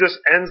how Jesus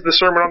ends the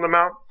Sermon on the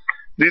Mount?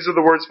 These are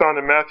the words found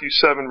in Matthew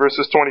 7,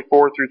 verses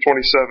 24 through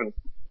 27.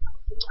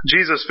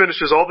 Jesus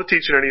finishes all the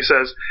teaching and He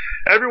says,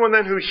 everyone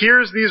then who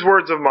hears these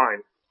words of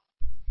mine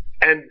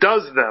and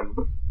does them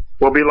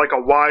will be like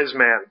a wise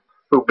man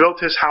who built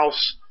his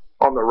house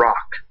on the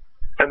rock.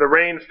 And the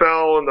rain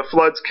fell and the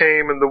floods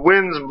came and the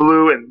winds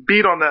blew and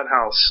beat on that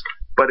house,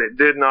 but it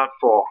did not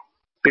fall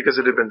because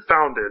it had been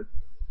founded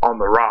on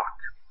the rock.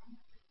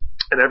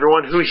 And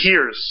everyone who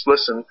hears,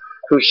 listen,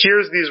 who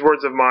hears these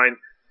words of mine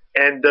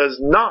and does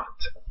not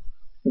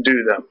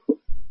do them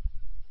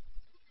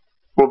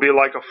will be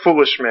like a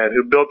foolish man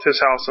who built his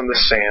house on the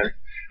sand.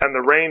 And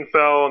the rain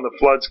fell, and the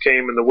floods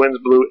came, and the winds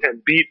blew,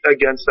 and beat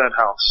against that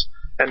house.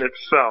 And it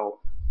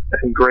fell,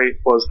 and great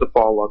was the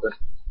fall of it.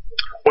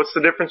 What's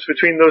the difference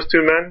between those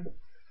two men?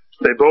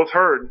 They both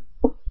heard,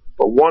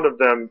 but one of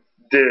them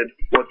did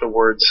what the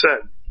Word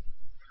said.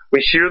 We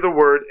hear the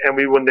Word, and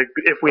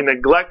if we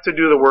neglect to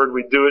do the Word,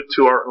 we do it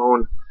to our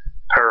own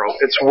peril.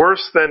 It's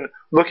worse than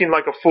looking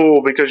like a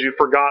fool because you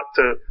forgot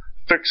to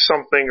fix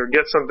something or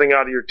get something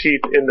out of your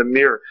teeth in the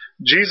mirror.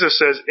 Jesus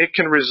says it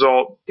can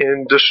result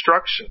in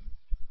destruction.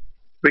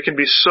 We can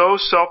be so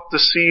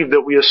self-deceived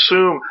that we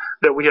assume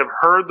that we have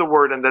heard the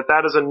word and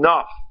that is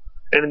enough.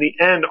 And in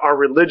the end, our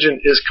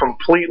religion is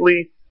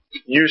completely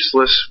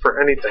useless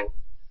for anything.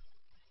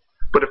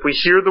 But if we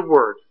hear the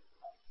word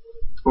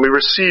when we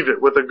receive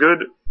it with a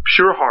good,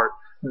 pure heart,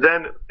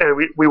 then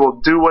we will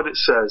do what it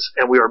says,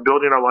 and we are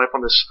building our life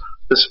on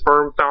this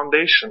firm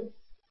foundation.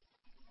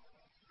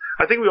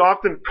 I think we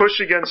often push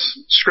against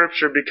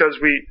Scripture because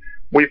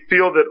we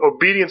feel that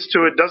obedience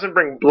to it doesn't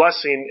bring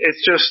blessing.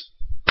 It's just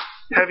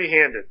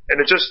heavy-handed,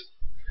 and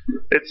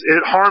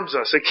it harms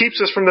us. It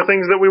keeps us from the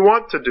things that we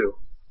want to do.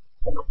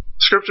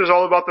 Scripture is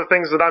all about the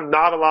things that I'm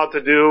not allowed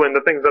to do and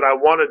the things that I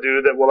want to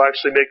do that will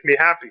actually make me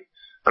happy.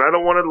 And I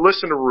don't want to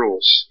listen to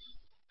rules.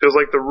 It feels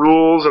like the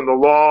rules and the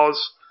laws,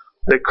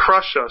 they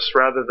crush us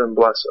rather than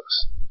bless us.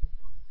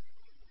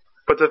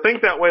 But to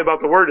think that way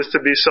about the Word is to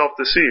be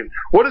self-deceived.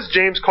 What does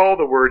James call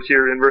the Word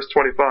here in verse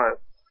 25?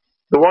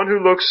 The one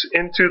who looks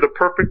into the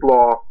perfect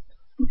law,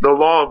 the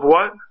law of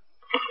what?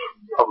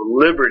 Of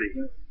liberty.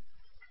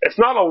 It's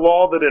not a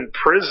law that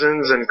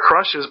imprisons and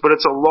crushes, but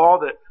it's a law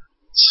that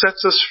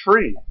sets us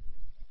free.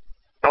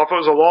 Now, if it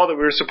was a law that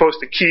we were supposed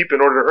to keep in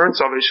order to earn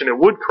salvation, it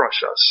would crush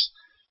us.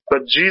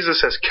 But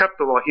Jesus has kept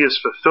the law. He has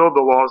fulfilled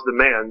the law's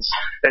demands,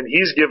 and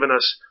He's given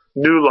us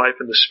new life,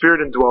 and the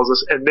Spirit indwells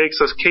us and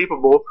makes us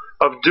capable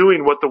of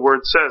doing what the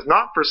Word says,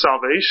 not for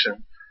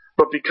salvation,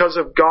 but because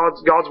of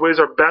God's ways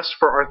are best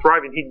for our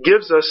thriving. He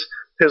gives us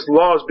His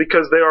laws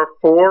because they are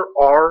for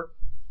our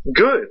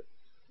good,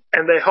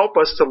 and they help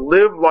us to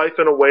live life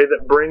in a way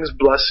that brings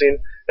blessing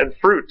and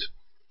fruit.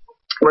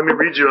 Let me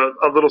read you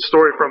a little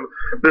story from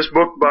this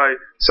book by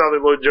Sally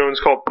Lloyd Jones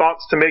called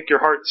Thoughts to Make Your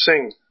Heart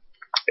Sing.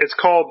 It's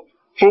called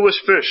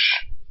Foolish Fish.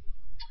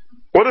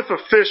 What if a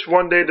fish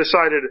one day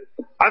decided,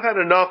 I've had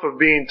enough of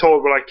being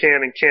told what I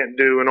can and can't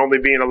do and only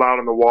being allowed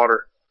in the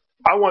water.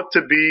 I want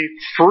to be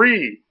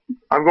free.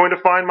 I'm going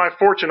to find my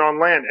fortune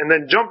on land, and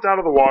then jumped out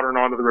of the water and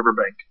onto the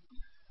riverbank.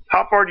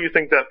 How far do you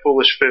think that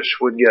foolish fish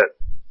would get?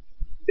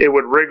 It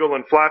would wriggle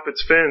and flap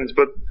its fins,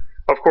 but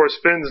of course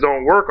fins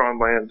don't work on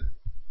land.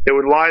 It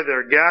would lie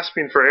there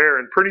gasping for air,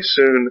 and pretty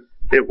soon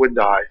it would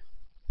die.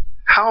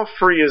 How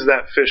free is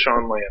that fish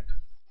on land?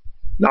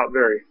 Not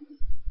very.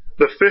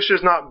 The fish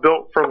is not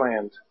built for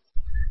land,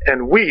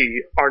 and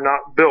we are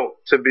not built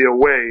to be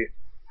away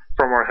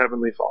from our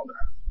Heavenly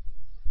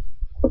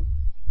Father.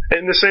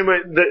 In the same way,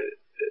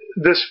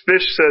 this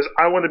fish says,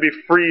 I want to be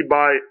free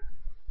by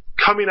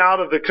coming out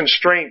of the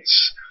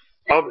constraints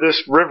of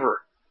this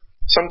river.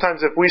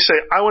 Sometimes if we say,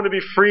 I want to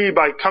be free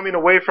by coming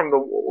away from the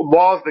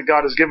laws that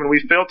God has given, we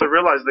fail to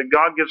realize that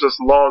God gives us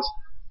laws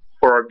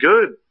for our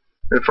good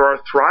and for our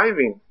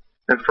thriving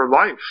and for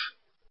life.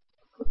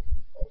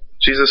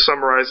 Jesus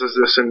summarizes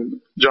this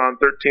in John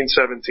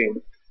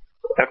 13:17.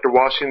 After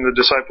washing the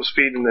disciples'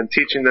 feet and then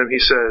teaching them, He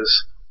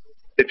says,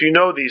 if you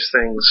know these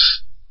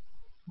things,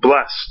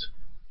 blessed,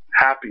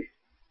 happy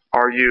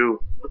are you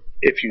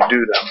if you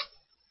do them.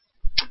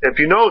 If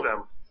you know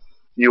them,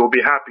 you will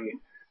be happy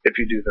if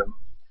you do them.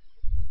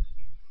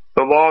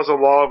 The law is a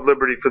law of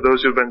liberty for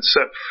those who have been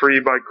set free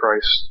by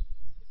Christ.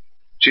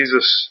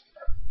 Jesus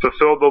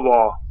fulfilled the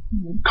law,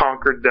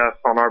 conquered death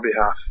on our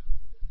behalf.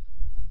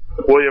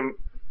 William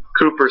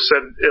Cooper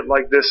said it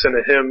like this in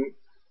a hymn.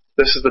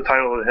 This is the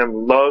title of the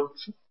hymn. Love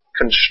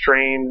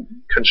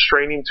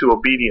constraining to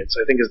obedience,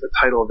 I think is the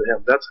title of the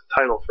hymn. That's a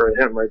title for a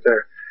hymn right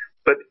there.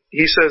 But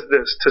he says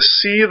this, to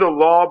see the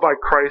law by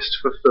Christ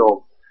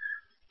fulfilled,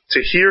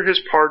 to hear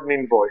His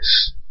pardoning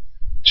voice,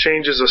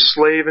 changes a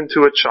slave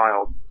into a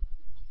child,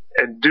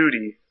 and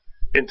duty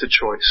into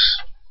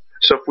choice.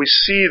 So if we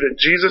see that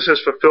Jesus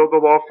has fulfilled the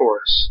law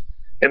for us,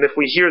 and if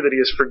we hear that He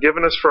has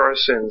forgiven us for our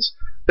sins,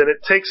 then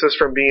it takes us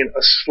from being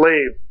a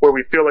slave where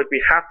we feel like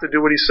we have to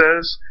do what He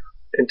says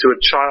into a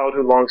child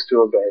who longs to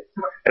obey.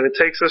 And it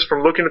takes us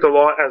from looking at the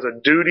law as a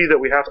duty that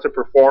we have to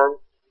perform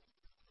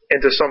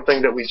into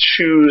something that we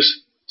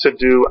choose to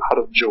do out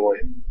of joy.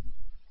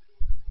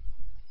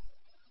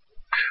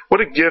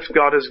 What a gift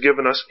God has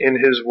given us in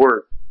His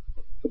Word.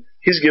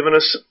 He's given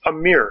us a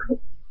mirror.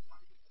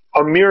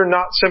 A mirror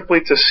not simply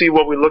to see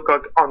what we look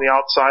like on the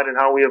outside and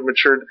how we have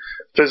matured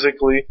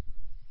physically,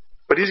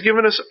 but He's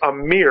given us a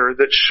mirror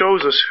that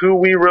shows us who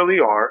we really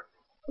are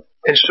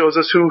and shows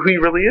us who He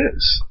really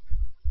is.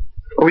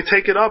 We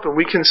take it up and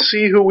we can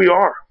see who we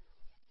are.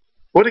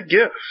 What a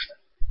gift.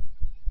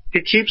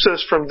 He keeps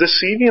us from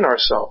deceiving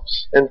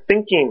ourselves and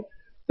thinking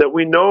that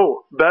we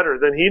know better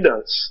than He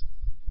does.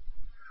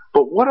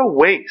 But what a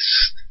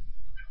waste.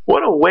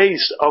 What a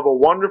waste of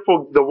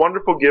the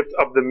wonderful gift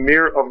of the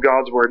mirror of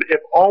God's Word if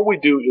all we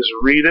do is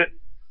read it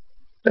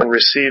and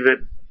receive it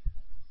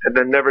and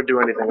then never do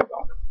anything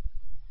about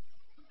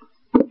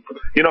it.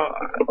 You know,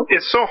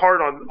 it's so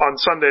hard on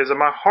Sundays, and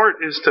my heart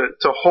is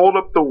to hold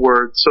up the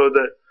Word so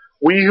that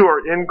we who are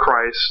in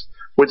Christ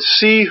would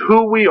see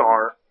who we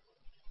are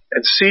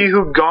and see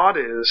who God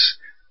is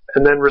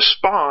and then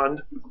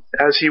respond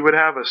as He would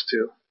have us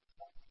to.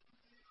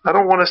 I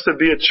don't want us to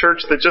be a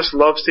church that just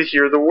loves to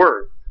hear the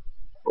Word,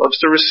 loves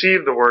to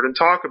receive the Word and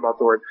talk about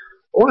the Word.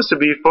 I want us to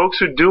be folks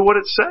who do what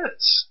it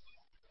says.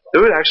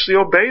 Who would actually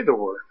obey the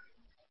Word.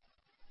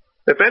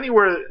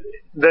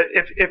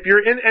 If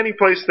you're in any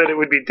place that it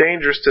would be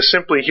dangerous to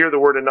simply hear the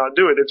Word and not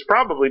do it, it's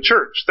probably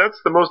church. That's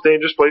the most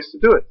dangerous place to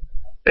do it.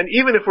 And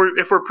even if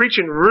we're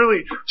preaching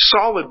really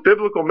solid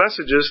biblical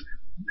messages,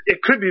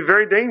 it could be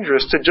very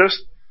dangerous to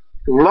just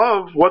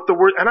love what the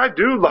Word, and I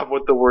do love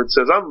what the Word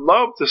says. I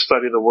love to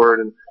study the Word,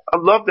 and I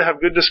love to have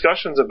good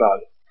discussions about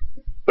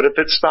it. But if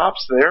it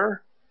stops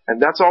there,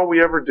 and that's all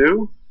we ever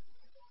do,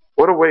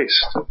 what a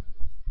waste.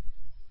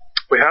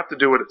 We have to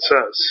do what it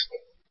says.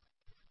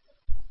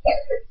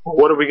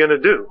 What are we going to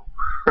do?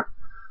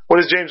 What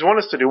does James want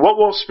us to do? What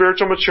will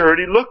spiritual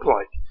maturity look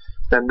like?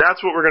 And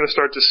that's what we're going to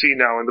start to see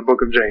now in the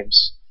book of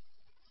James.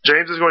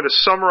 James is going to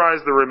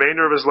summarize the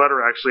remainder of his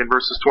letter actually in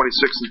verses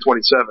 26 and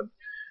 27.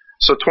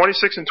 So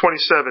 26 and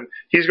 27,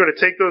 he's going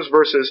to take those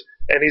verses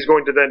and he's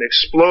going to then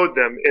explode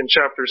them in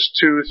chapters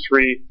 2,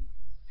 3,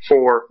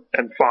 4,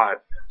 and 5.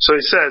 So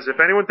he says, if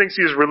anyone thinks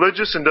he is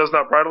religious and does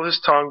not bridle his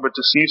tongue but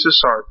deceives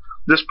his heart,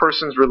 this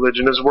person's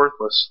religion is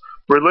worthless.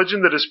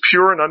 Religion that is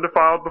pure and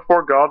undefiled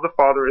before God the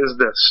Father is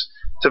this,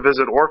 to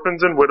visit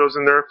orphans and widows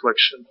in their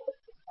affliction,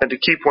 and to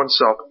keep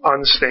oneself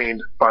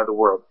unstained by the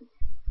world.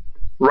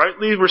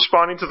 Rightly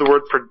responding to the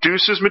word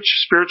produces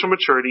spiritual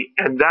maturity,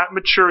 and that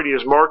maturity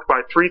is marked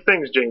by three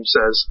things, James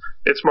says.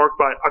 It's marked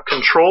by a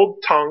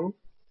controlled tongue,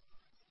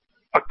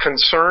 a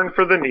concern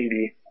for the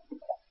needy,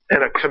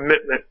 and a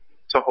commitment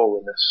to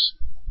holiness.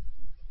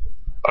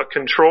 A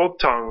controlled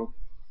tongue,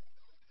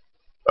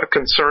 a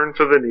concern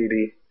for the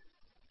needy,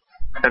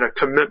 and a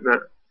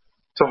commitment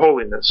to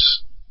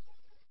holiness.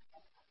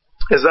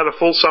 Is that a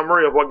full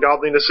summary of what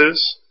godliness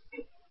is?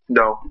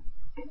 No.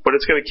 But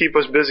it's going to keep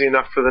us busy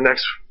enough for the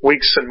next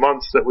weeks and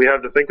months that we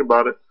have to think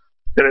about it.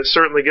 And it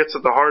certainly gets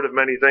at the heart of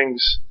many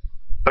things.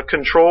 A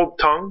controlled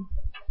tongue?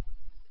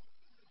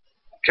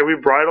 Can we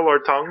bridle our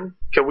tongue?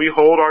 Can we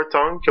hold our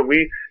tongue? Can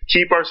we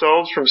keep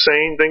ourselves from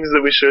saying things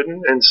that we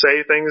shouldn't and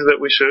say things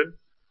that we should?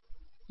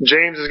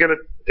 James is going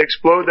to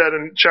explode that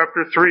in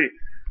chapter 3,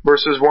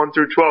 verses 1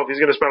 through 12. He's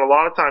going to spend a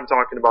lot of time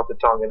talking about the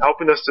tongue and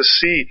helping us to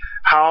see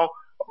how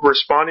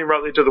responding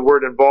rightly to the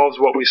word involves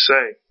what we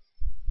say.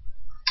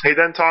 He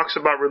then talks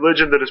about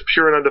religion that is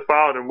pure and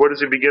undefiled, and what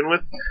does he begin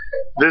with?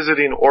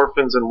 Visiting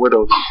orphans and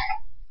widows.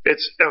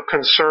 It's a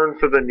concern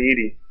for the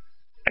needy.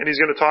 And he's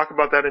going to talk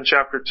about that in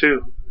chapter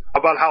 2,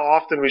 about how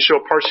often we show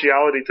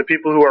partiality to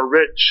people who are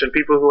rich and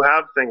people who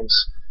have things,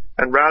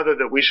 and rather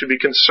that we should be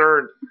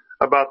concerned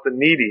about the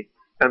needy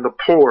and the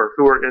poor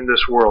who are in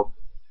this world.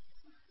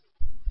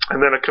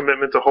 And then a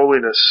commitment to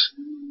holiness.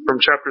 From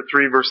chapter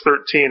 3, verse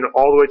 13,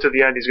 all the way to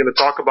the end, he's going to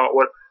talk about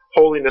what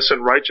holiness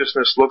and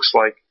righteousness looks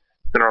like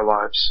in our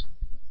lives.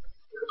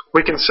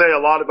 We can say a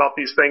lot about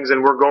these things,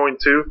 and we're going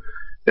to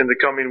in the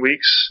coming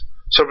weeks.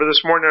 So for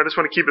this morning, I just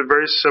want to keep it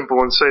very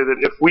simple and say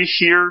that if we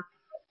hear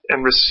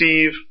and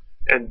receive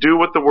and do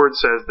what the Word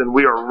says, then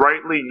we are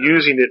rightly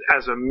using it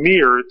as a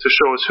mirror to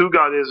show us who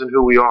God is and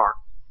who we are.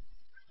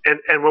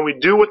 And when we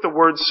do what the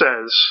Word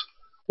says,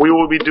 we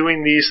will be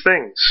doing these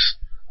things.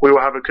 We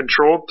will have a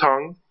controlled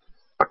tongue,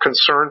 a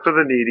concern for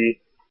the needy,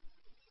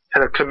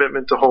 and a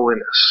commitment to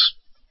holiness.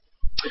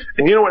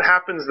 And you know what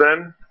happens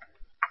then?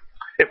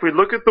 If we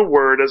look at the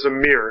Word as a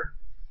mirror,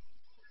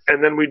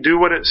 and then we do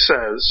what it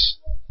says,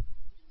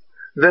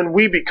 then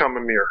we become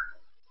a mirror.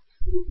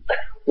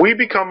 We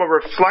become a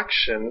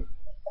reflection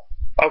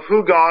of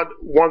who God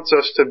wants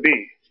us to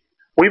be.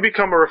 We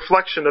become a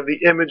reflection of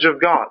the image of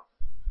God.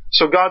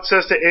 So God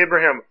says to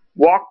Abraham,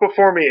 walk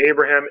before me,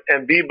 Abraham,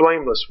 and be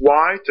blameless.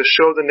 Why? To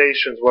show the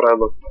nations what I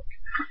look like.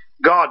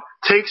 God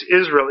takes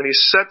Israel and He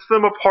sets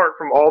them apart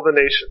from all the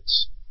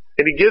nations.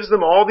 And He gives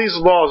them all these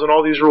laws and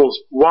all these rules.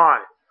 Why?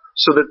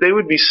 So that they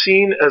would be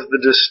seen as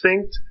the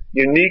distinct,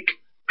 unique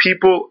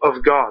people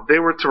of God. They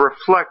were to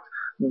reflect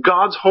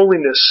God's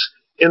holiness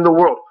in the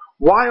world.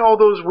 Why all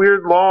those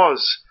weird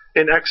laws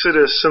in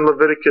Exodus and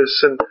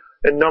Leviticus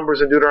and Numbers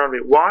and Deuteronomy?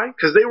 Why?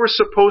 Because they were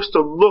supposed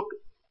to look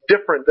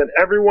different than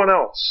everyone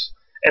else.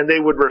 And they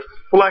would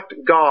reflect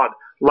God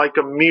like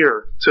a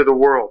mirror to the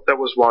world that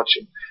was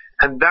watching.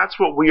 And that's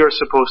what we are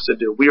supposed to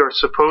do. We are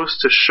supposed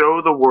to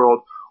show the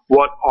world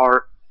what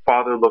our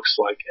Father looks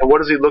like. And what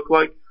does He look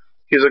like?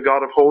 He's a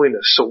God of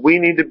holiness. So we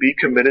need to be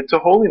committed to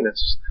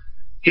holiness.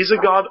 He's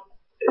a God,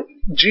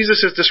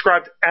 Jesus is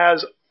described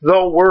as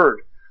the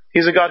Word.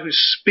 He's a God who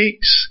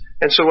speaks.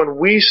 And so when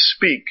we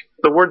speak,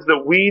 the words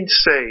that we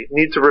say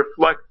need to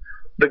reflect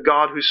the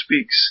God who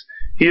speaks.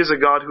 He is a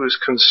God who is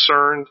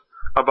concerned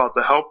about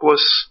the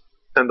helpless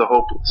and the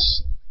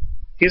hopeless.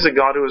 He's a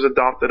God who has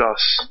adopted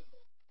us.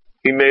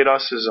 He made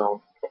us His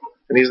own.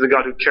 And He's the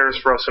God who cares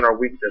for us in our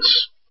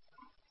weakness.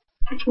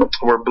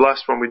 We're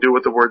blessed when we do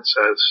what the Word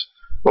says,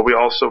 but we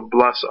also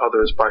bless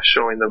others by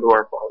showing them who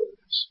our Father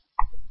is.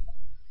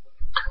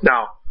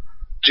 Now,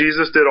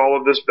 Jesus did all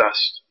of this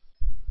best.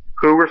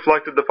 Who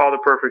reflected the Father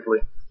perfectly?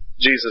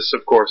 Jesus,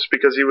 of course,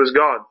 because He was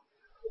God.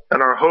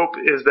 And our hope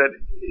is that,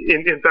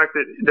 in fact,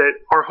 that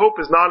our hope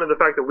is not in the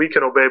fact that we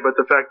can obey, but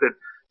the fact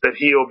that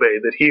He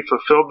obeyed, that He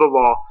fulfilled the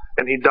law,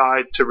 and He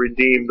died to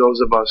redeem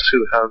those of us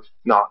who have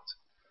not.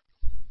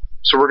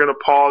 So we're going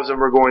to pause and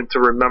we're going to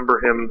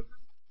remember Him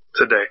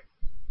today.